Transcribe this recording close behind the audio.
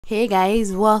Hey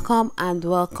guys, welcome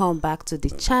back to the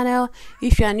channel.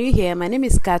 If you are new here, my name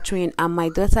is Catherine and my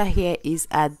daughter here is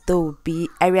Adobe.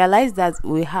 I realized that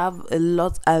we have a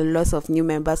lot of new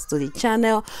members to the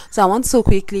channel, so I want to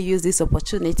quickly use this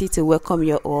opportunity to welcome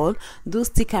you all. Do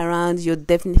stick around, you're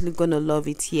definitely gonna love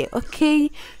it here. Okay,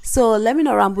 so let me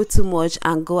not ramble too much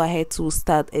and go ahead to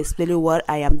start explaining what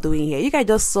I am doing here. You guys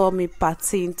just saw me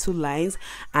parting two lines,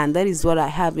 and that is what I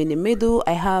have in the middle.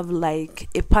 I have like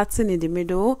a pattern in the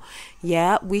middle,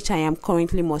 yeah, which I am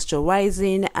currently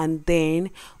moisturizing, and then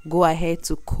go ahead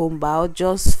to comb out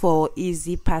just for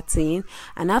easy parting.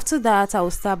 And after that, I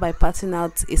will start by parting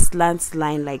out a slant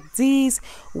line like this,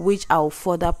 which I will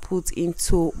further put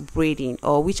into braiding,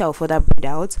 or which I will further braid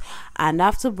out. And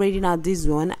after braiding out this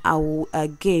one, I will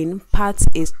again part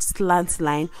a slant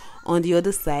line on the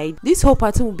other side. This whole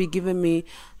pattern will be giving me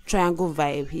triangle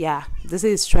vibe. Yeah, this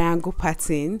is triangle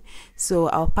pattern, so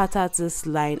I'll part out this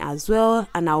line as well,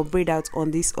 and I'll braid out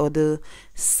on this other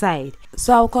side.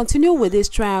 So I'll continue with this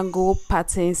triangle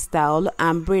pattern style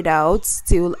and braid out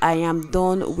till I am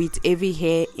done with heavy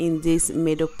hair in this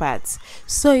middle part.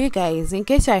 So you guys, in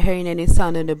case you're hearing any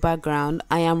sound in the background,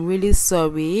 I am really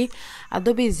sorry.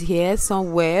 Adobe is here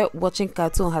somewhere watching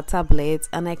cartoon on her tablet,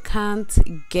 and I can't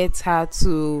get her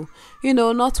to, you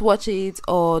know, not watch it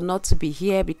or not to be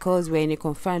here because we're in a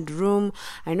confined room.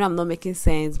 I know I'm not making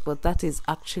sense, but that is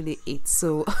actually it.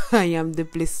 So I am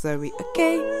deeply sorry.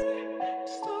 Okay.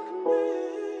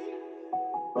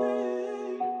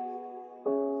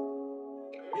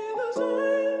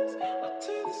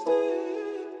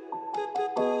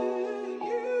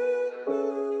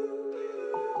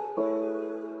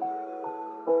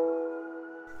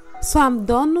 So I'm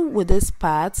done with this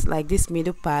part, like this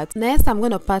middle part. Next, I'm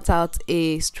going to part out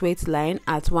a straight line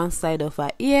at one side of her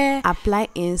ear, apply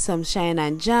in some shine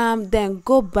and jam, then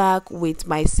go back with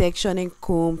my sectioning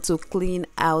comb to clean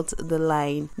out the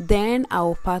line. Then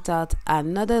I'll part out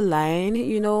another line,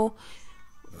 you know,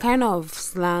 kind of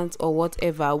slant or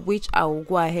whatever, which I will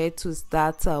go ahead to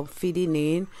start feeding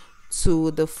in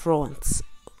to the front.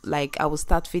 Like I will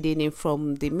start feeding in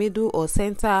from the middle or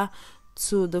center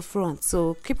to the front.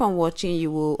 So keep on watching,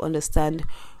 you will understand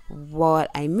what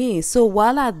I mean. So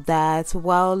while at that,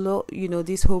 while you know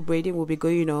this whole braiding will be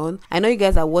going on, I know you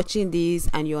guys are watching this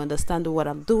and you understand what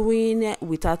I'm doing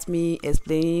without me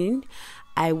explaining.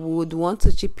 I would want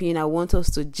to chip in. I want us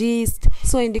to gist.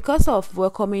 So in the course of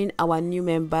welcoming our new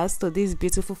members to this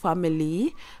beautiful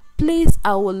family, please,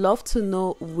 I would love to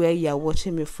know where you are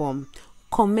watching me from.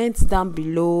 Comment down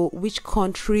below which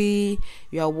country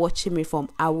you are watching me from.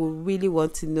 I will really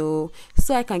want to know,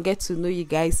 so I can get to know you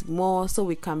guys more, so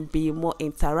we can be more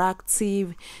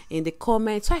interactive in the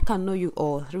comments, so I can know you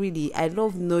all. Really, I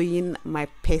love knowing my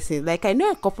person. Like, I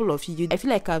know a couple of you, I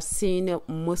feel like I've seen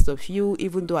most of you,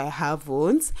 even though I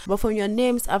haven't, but from your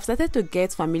names I've started to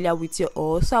get familiar with you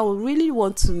all. So I would really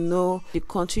want to know the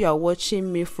country you are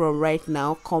watching me from right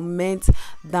now. Comment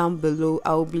down below.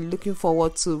 I will be looking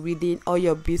forward to reading all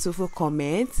your beautiful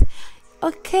comments.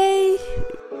 Okay.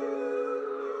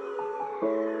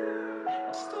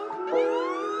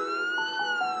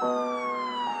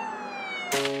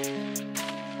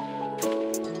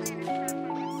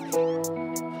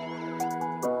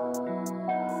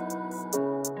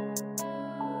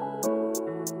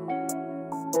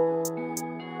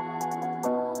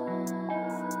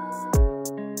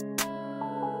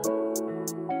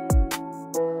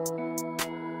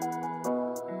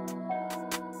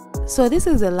 So this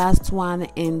is the last one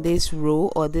in this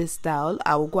row or this style.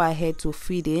 I will go ahead to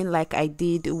feed in like I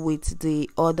did with the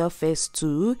other first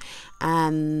two,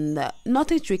 and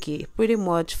nothing tricky, pretty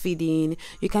much feeding.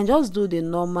 You can just do the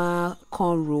normal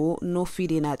cornrow, no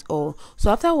feeding at all. So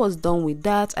after I was done with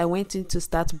that, I went in to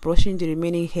start brushing the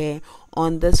remaining hair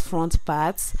on this front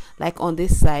part, like on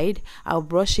this side. I'll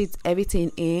brush it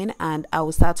everything in, and I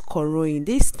will start cornrowing,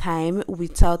 this time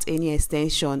without any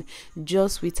extension,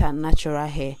 just with her natural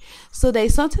hair. So there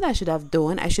is something I should have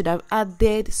done. I should have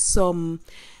added some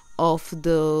of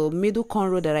the middle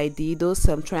cornrow that I did, those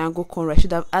triangle cornrow. I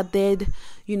should have added,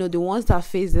 you know, the ones that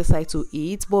face the side to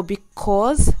it, but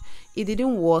because it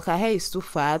didn't work, her hair is too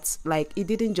fat, like it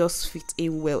didn't just fit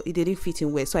in well, it didn't fit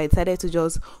in well, so I decided to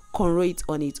just cornrow it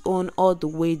on its own all the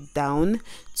way down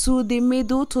to the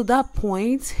middle, to that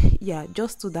point. Yeah,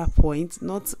 just to that point,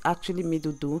 not actually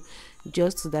middle though,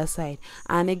 just to that side.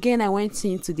 And again, I went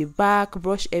into the back,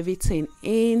 brush everything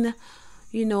in,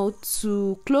 you know,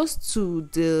 to close to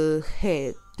the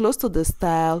hair, close to the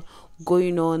style,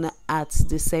 going on at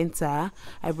the center.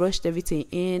 I brushed everything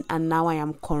in, and now I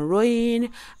am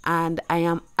cornrowing, and I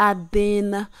am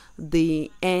adding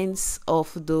the ends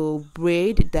of the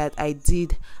braid that I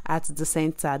did at the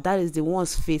center. That is the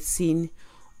ones facing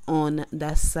on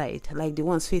that side, like the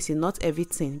ones facing, not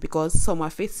everything, because some are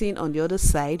facing on the other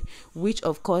side, which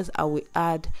of course I will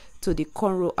add to the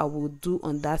cornrow I will do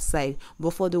on that side. But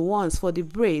for the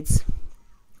braids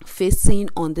facing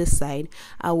on this side,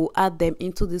 I will add them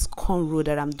into this cornrow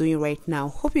that I'm doing right now.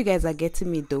 Hope you guys are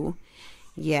getting me though.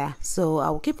 Yeah, so I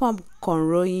will keep on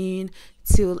cornrowing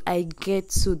till I get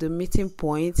to the meeting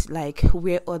point, like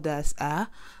where others are.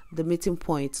 The meeting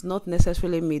point, not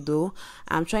necessarily middle.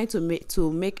 I'm trying to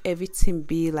make everything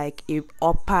be like a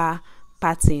upper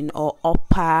pattern or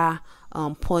upper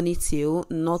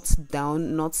ponytail, not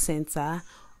down, not center,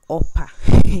 upper.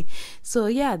 So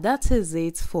yeah, that is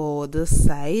it for this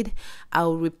side.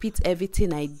 I'll repeat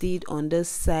everything I did on this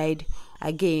side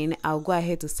again. I'll go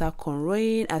ahead to start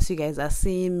cornrowing as you guys are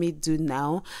seeing me do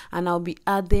now, and I'll be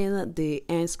adding the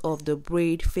ends of the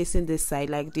braid facing this side,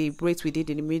 like the braids we did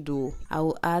in the middle. I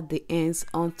will add the ends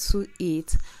onto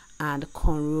it and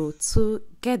cornrow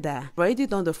together. I've already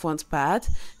done the front part,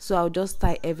 so I'll just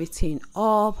tie everything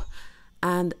up,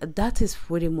 and that is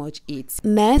pretty much it.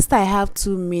 Next, I have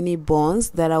two mini buns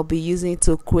that I'll be using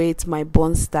to create my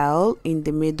bun style in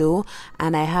the middle,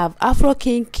 and I have afro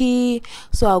kinky,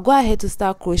 so I'll go ahead to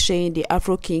start crocheting the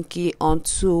afro kinky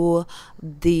onto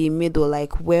the middle,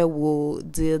 like where we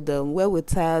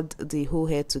tied the whole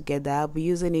hair together. I'll be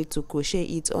using it to crochet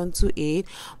it onto it.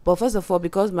 But first of all,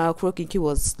 because my afro kinky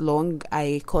was long,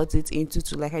 I cut it into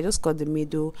two, like I just cut the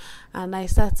middle, and I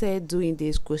started doing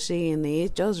this, crocheting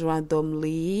it just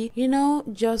randomly, you know,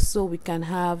 just so we can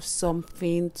have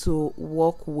something to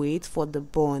work with for the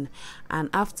bun. And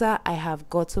after I have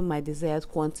gotten my desired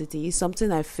quantity,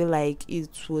 something I feel like it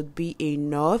would be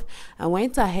enough, I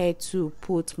went ahead to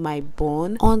put my bun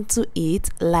onto it,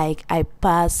 like I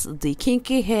pass the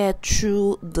kinky hair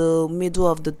through the middle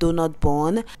of the donut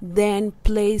bun, then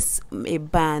place a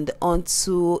band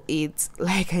onto it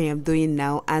like I am doing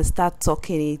now, and start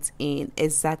tucking it in.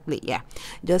 Exactly, yeah,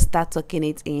 just start tucking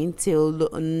it in till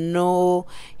no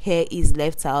hair is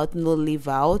left out, no leave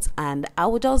out. And I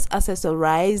will just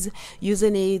accessorize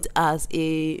using it as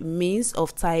a means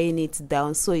of tying it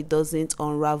down so it doesn't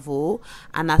unravel,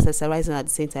 and accessorizing at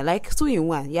the same time, like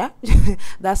 2-in-1. Yeah.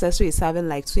 That accessory is having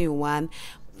like 2-in-1,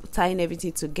 tying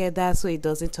everything together so it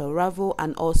doesn't unravel,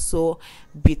 and also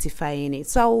beautifying it.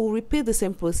 So I will repeat the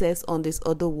same process on this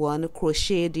other one.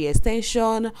 Crochet the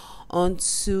extension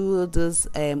onto this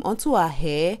onto our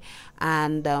hair,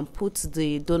 and put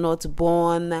the donut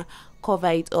bun,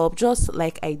 cover it up just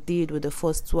like I did with the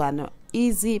first one.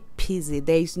 Easy peasy,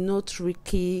 there is no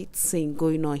tricky thing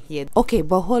going on here. Okay,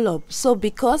 but hold up. So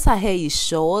because her hair is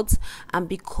short, and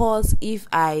because if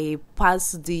I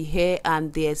pass the hair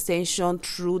and the extension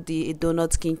through the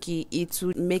donut kinky, it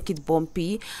would make it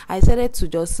bumpy, I decided to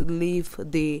just leave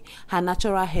her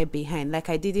natural hair behind. Like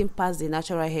I didn't pass the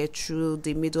natural hair through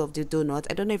the middle of the donut.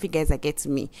 I don't know if you guys are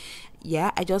getting me.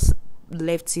 Yeah, I just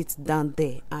left it down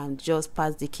there and just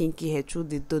passed the kinky hair through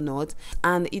the donut,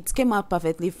 and it came out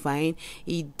perfectly fine.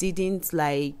 It didn't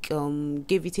like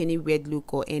give it any weird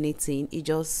look or anything. It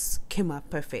just came out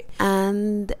perfect.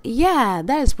 And yeah,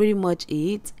 that is pretty much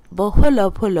it. But hold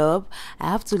up,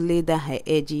 I have to lay down her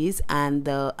edges and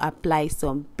apply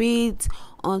some beads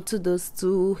onto those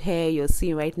two hair you're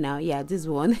seeing right now. Yeah, this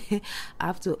one I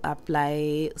have to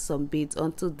apply some beads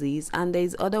onto this, and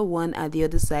there's other one at the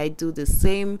other side. Do the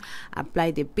same,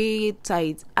 apply the bead, tie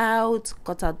it out,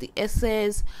 cut out the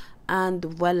excess, and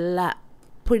voila,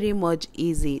 pretty much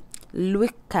easy.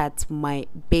 Look at my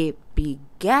baby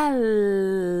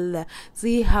girl.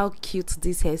 See how cute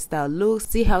this hairstyle looks.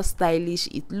 See how stylish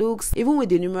it looks. Even with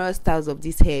the numerous styles of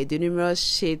this hair, the numerous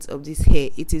shades of this hair,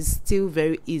 it is still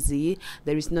very easy.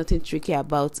 There is nothing tricky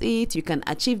about it. You can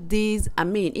achieve this. I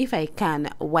mean, if I can,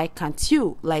 why can't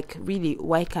you? Like really,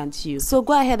 why can't you? So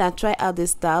go ahead and try out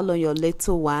this style on your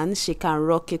little one. She can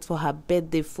rock it for her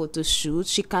birthday photo shoot.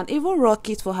 She can even rock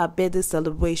it for her birthday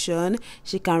celebration.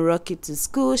 She can rock it to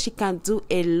school. She can do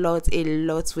a lot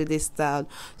with this style.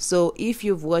 So if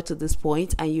you've watched to this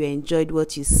point and you enjoyed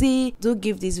what you see, do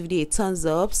give this video a thumbs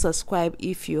up, subscribe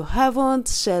if you haven't,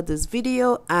 share this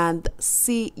video, and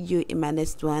see you in my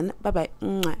next one. Bye bye.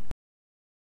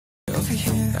 Over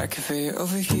here, I can feel you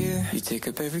over here. You take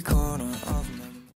up every corner of my